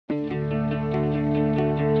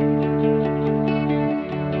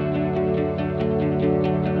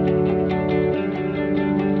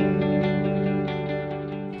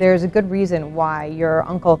There's a good reason why your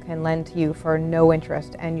uncle can lend to you for no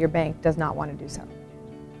interest and your bank does not want to do so.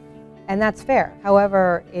 And that's fair.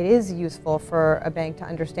 However, it is useful for a bank to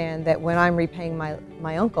understand that when I'm repaying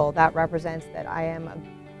my uncle, that represents that I am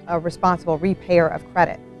a responsible repayer of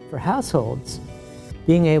credit. For households,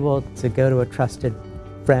 being able to go to a trusted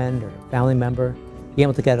friend or family member, being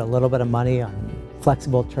able to get a little bit of money on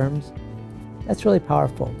flexible terms, that's really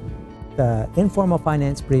powerful. The Informal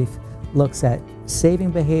Finance Brief looks at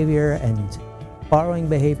saving behavior and borrowing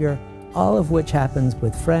behavior, all of which happens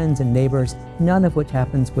with friends and neighbors, none of which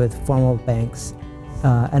happens with formal banks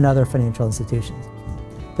and other financial institutions.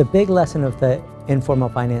 The big lesson of the Informal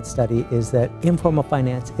Finance study is that informal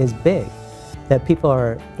finance is big, that people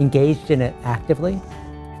are engaged in it actively.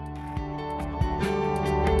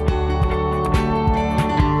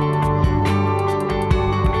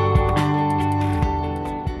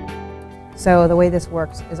 So the way this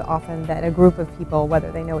works is often that a group of people,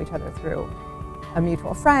 whether they know each other through a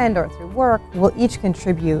mutual friend or through work, will each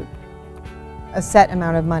contribute a set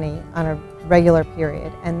amount of money on a regular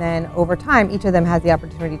period. And then over time, each of them has the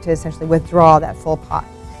opportunity to essentially withdraw that full pot.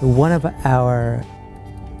 One of our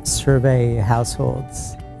survey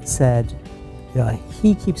households said,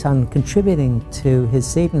 he keeps on contributing to his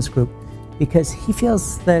savings group because he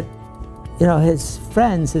feels that, his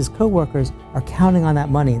friends, his coworkers are counting on that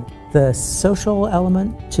money. The social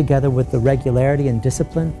element, together with the regularity and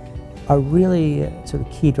discipline, are really sort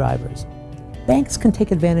of key drivers. Banks can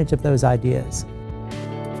take advantage of those ideas.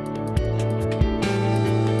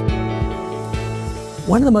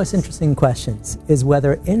 One of the most interesting questions is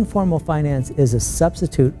whether informal finance is a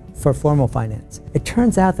substitute for formal finance. It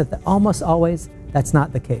turns out that almost always that's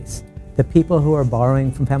not the case. The people who are borrowing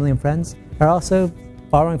from family and friends are also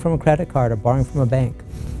borrowing from a credit card or borrowing from a bank.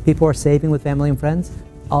 People who are saving with family and friends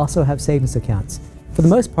also have savings accounts. For the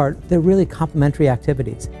most part, they're really complementary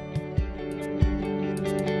activities.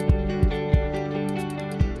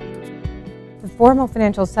 The formal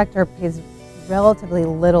financial sector pays relatively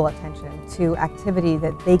little attention to activity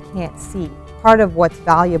that they can't see. Part of what's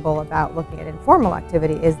valuable about looking at informal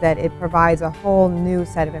activity is that it provides a whole new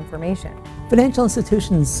set of information. Financial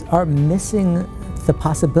institutions are missing the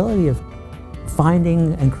possibility of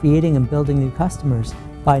finding and creating and building new customers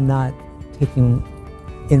by not taking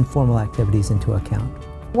informal activities into account.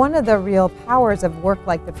 One of the real powers of work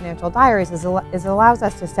like the Financial Diaries is it allows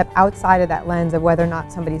us to step outside of that lens of whether or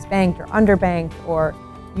not somebody's banked or underbanked or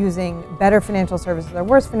using better financial services or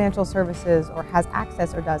worse financial services or has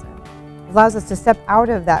access or doesn't. It allows us to step out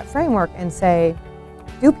of that framework and say,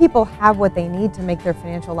 do people have what they need to make their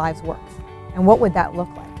financial lives work? And what would that look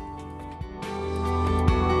like?